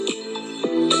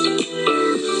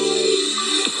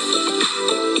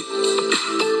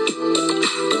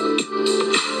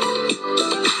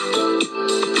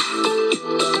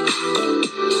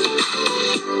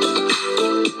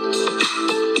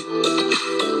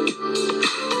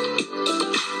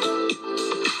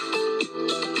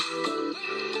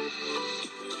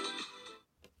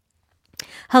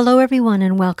Hello, everyone,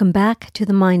 and welcome back to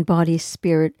the Mind, Body,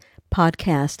 Spirit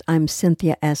podcast. I'm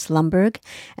Cynthia S. Lumberg,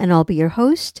 and I'll be your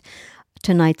host.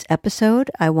 Tonight's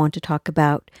episode, I want to talk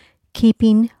about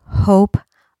keeping hope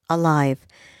alive.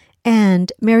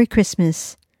 And Merry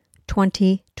Christmas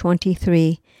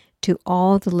 2023 to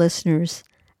all the listeners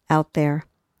out there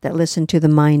that listen to the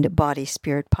Mind, Body,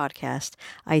 Spirit podcast.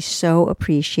 I so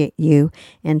appreciate you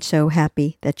and so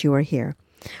happy that you are here.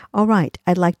 All right,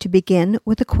 I'd like to begin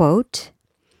with a quote.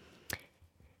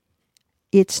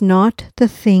 It's not the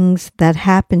things that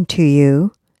happen to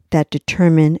you that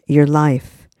determine your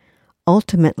life.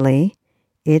 Ultimately,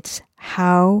 it's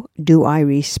how do I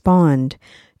respond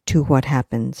to what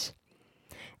happens.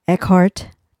 Eckhart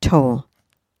Tolle.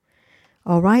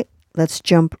 All right, let's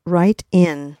jump right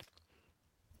in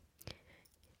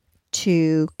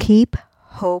to keep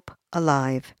hope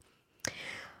alive.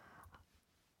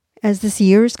 As this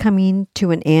year is coming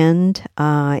to an end,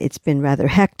 it's been rather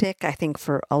hectic, I think,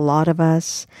 for a lot of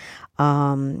us.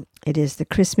 It is the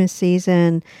Christmas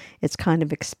season. It's kind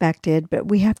of expected, but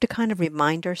we have to kind of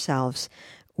remind ourselves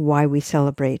why we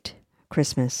celebrate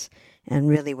Christmas and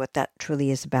really what that truly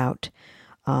is about,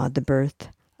 the birth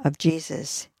of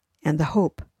Jesus and the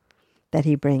hope that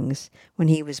he brings. When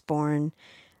he was born,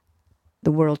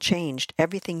 the world changed.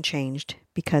 Everything changed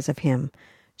because of him.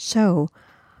 So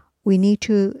we need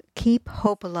to keep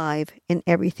hope alive in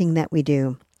everything that we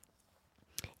do.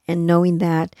 And knowing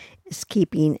that is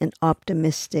keeping an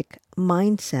optimistic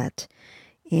mindset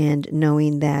and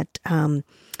knowing that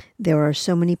there are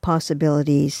so many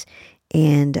possibilities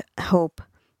and hope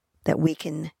that we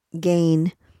can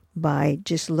gain by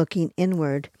just looking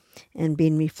inward and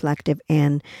being reflective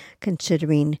and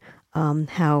considering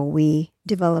how we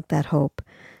develop that hope.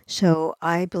 So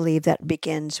I believe that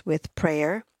begins with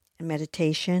prayer,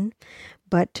 meditation,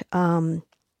 but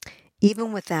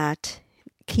even with that,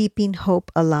 keeping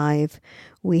hope alive,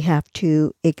 we have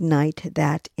to ignite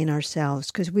that in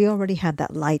ourselves because we already have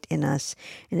that light in us,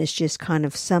 and it's just kind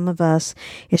of some of us,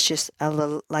 it's just a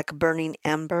little like a burning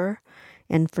ember,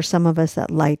 and for some of us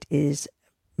that light is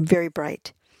very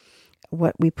bright,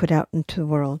 what we put out into the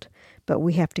world, but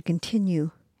we have to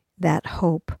continue that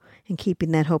hope and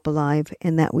keeping that hope alive,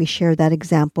 and that we share that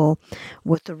example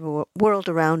with the world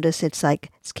around us. It's like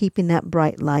it's keeping that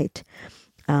bright light,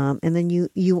 and then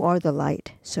you are the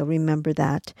light. So remember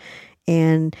that,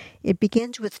 and it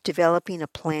begins with developing a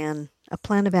plan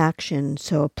of action.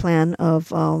 So a plan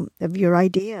of your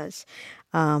ideas,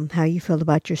 how you feel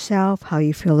about yourself, how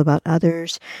you feel about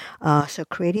others. So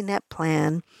creating that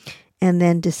plan, and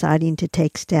then deciding to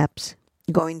take steps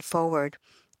going forward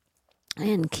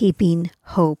and keeping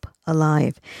hope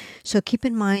alive. So keep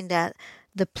in mind that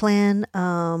the plan,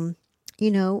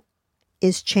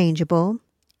 is changeable.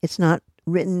 It's not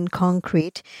written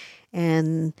concrete,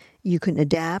 and you can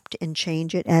adapt and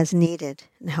change it as needed,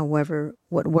 however,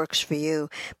 what works for you.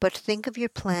 But think of your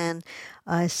plan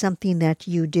as something that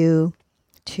you do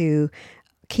to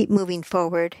keep moving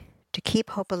forward, to keep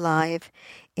hope alive,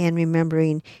 and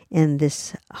remembering in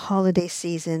this holiday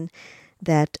season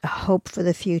that hope for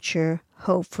the future,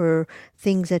 hope for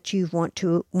things that you've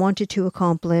wanted to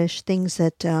accomplish, things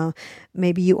that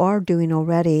maybe you are doing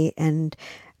already, and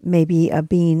maybe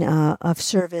being of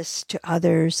service to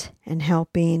others and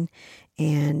helping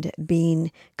and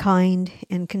being kind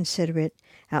and considerate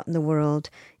out in the world,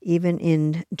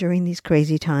 even during these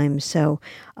crazy times. So,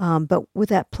 but with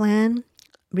that plan,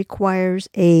 requires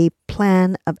a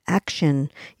plan of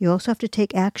action. You also have to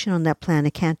take action on that plan.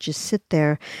 It can't just sit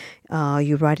there.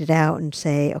 You write it out and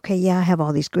say, okay, yeah, I have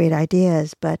all these great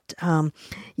ideas, but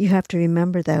you have to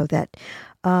remember, though, that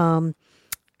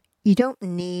you don't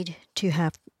need to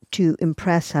have to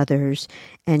impress others,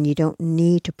 and you don't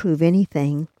need to prove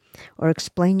anything or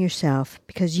explain yourself,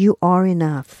 because you are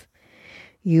enough.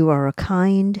 You are a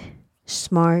kind,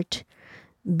 smart,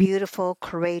 beautiful,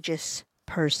 courageous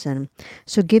person.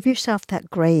 So give yourself that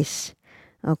grace,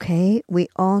 okay? We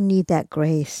all need that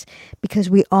grace because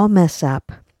we all mess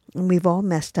up, and we've all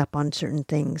messed up on certain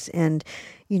things. And,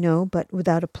 but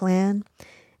without a plan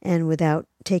and without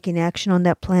taking action on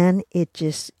that plan,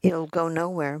 it'll go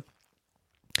nowhere.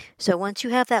 So once you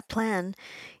have that plan,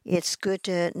 it's good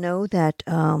to know that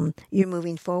you're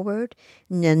moving forward,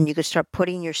 and then you can start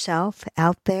putting yourself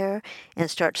out there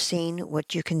and start seeing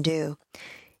what you can do.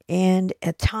 And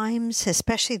at times,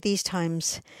 especially these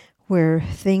times where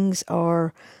things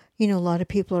are, a lot of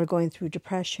people are going through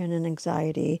depression and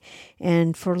anxiety.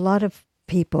 And for a lot of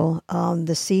people,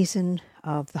 the season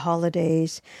of the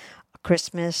holidays,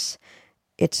 Christmas,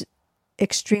 it's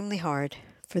extremely hard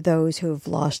for those who have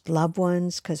lost loved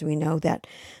ones, because we know that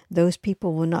those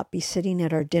people will not be sitting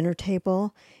at our dinner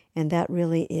table And that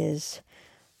really is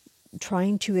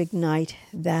trying to ignite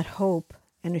that hope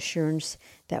and assurance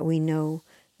that we know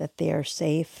that they are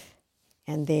safe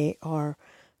and they are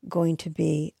going to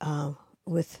be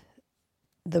with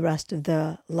the rest of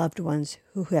the loved ones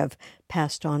who have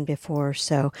passed on before.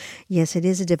 So, yes, it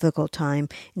is a difficult time.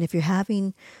 And if you're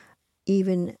having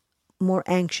even more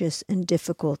anxious and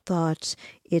difficult thoughts,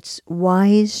 it's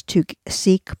wise to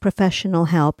seek professional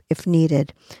help if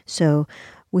needed. So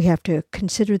we have to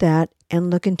consider that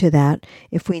and look into that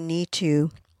if we need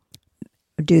to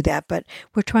do that. But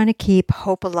we're trying to keep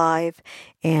hope alive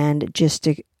and just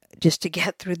to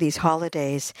get through these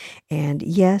holidays. And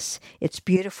yes, it's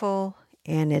beautiful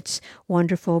and it's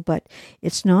wonderful, but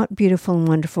it's not beautiful and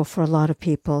wonderful for a lot of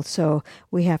people. So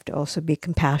we have to also be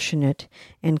compassionate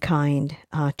and kind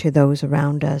to those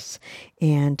around us.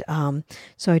 And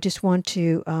so I just want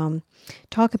to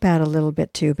talk about a little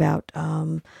bit too about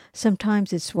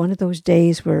sometimes it's one of those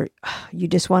days where you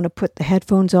just want to put the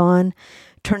headphones on,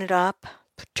 turn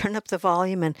up the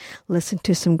volume and listen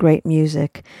to some great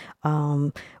music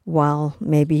while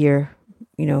maybe you're,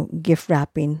 gift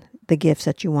wrapping the gifts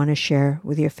that you want to share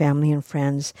with your family and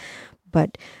friends.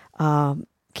 But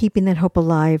keeping that hope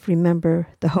alive, remember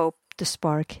the hope, the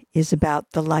spark is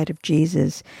about the light of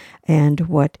Jesus and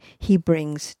what he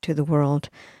brings to the world.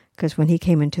 Because when he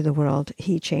came into the world,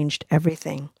 he changed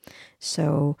everything.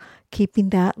 So keeping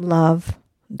that love,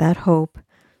 that hope,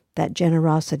 that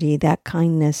generosity, that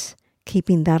kindness,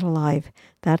 keeping that alive,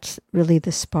 that's really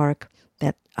the spark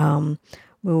that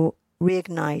will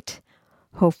reignite,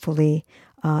 hopefully,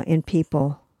 in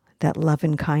people, that love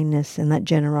and kindness and that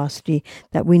generosity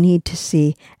that we need to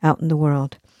see out in the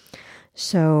world.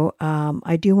 So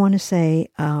I do want to say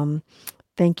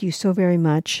thank you so very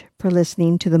much for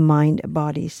listening to the Mind,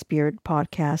 Body, Spirit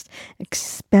podcast,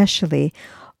 especially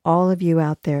all of you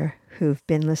out there who've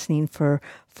been listening for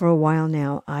a while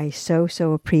now. I so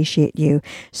appreciate you.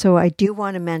 So I do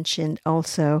want to mention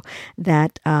also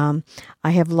that I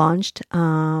have launched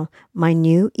my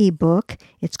new ebook.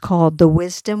 It's called The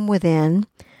Wisdom Within,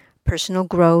 Personal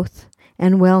Growth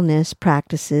and Wellness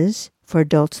Practices for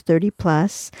Adults 30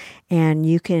 Plus. And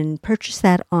you can purchase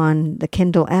that on the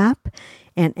Kindle app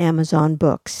and Amazon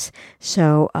Books.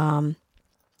 So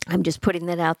I'm just putting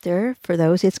that out there for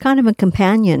those. It's kind of a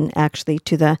companion, actually,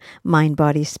 to the Mind,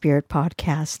 Body, Spirit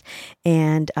podcast.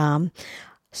 And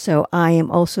so I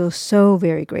am also so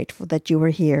very grateful that you are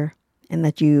here and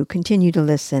that you continue to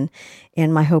listen.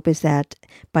 And my hope is that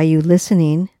by you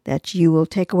listening, that you will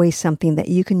take away something that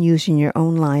you can use in your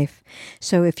own life.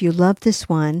 So if you love this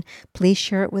one, please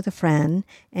share it with a friend.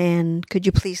 And could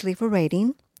you please leave a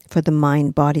rating for the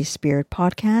Mind, Body, Spirit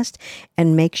podcast,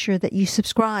 and make sure that you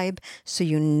subscribe so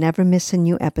you never miss a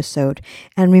new episode.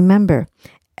 And remember,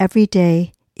 every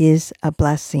day is a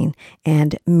blessing,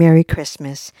 and Merry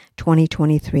Christmas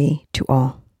 2023 to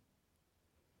all.